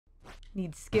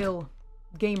needs skill.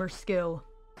 Gamer skill.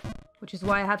 Which is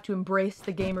why I have to embrace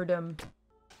the gamerdom.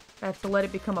 I have to let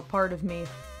it become a part of me.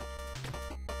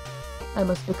 I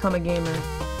must become a gamer.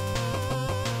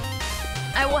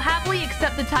 I will happily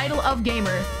accept the title of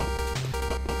gamer.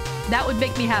 That would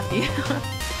make me happy.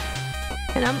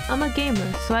 And I'm a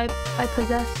gamer, so I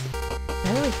possess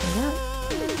everything up.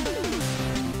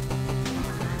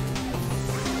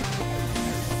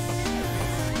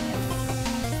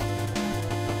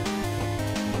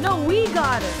 No, we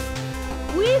got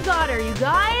her! We got her, you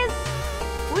guys!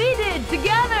 We did,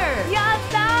 together!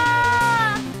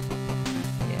 Yatta!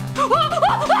 Yeah. I'm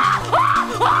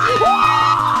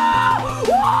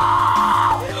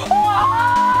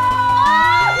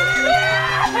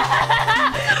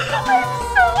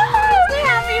so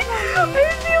happy! I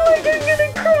feel like I'm gonna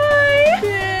cry!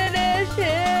 Finish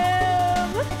him!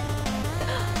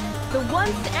 The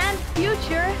once and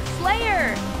future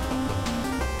Slayer!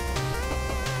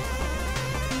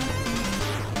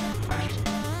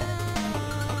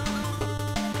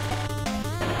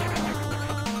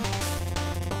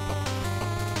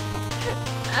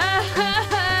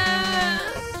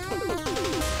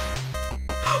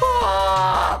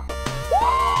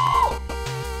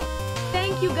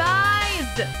 Thank you guys!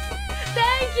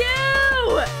 Thank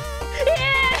you!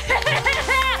 Yeah!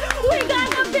 We got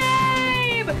the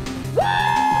babe! Woo!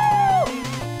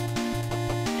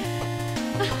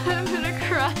 I'm gonna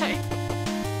cry.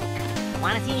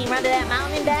 Wanna see me run to that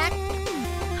mountain and back?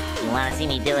 You wanna see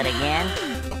me do it again?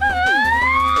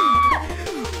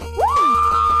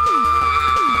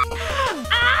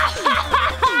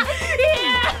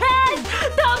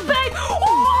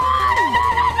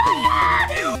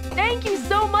 Thank you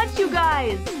so much, you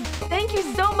guys! Thank you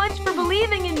so much for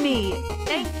believing in me!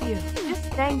 Thank you. Just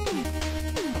thank you.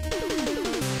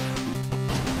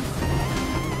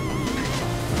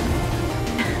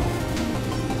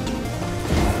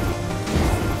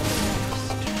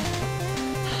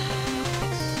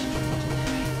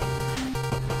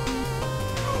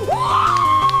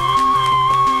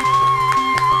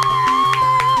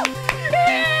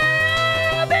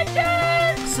 Yeah,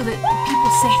 bitches! So that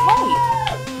people say, hey,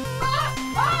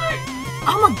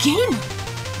 I'm a gamer.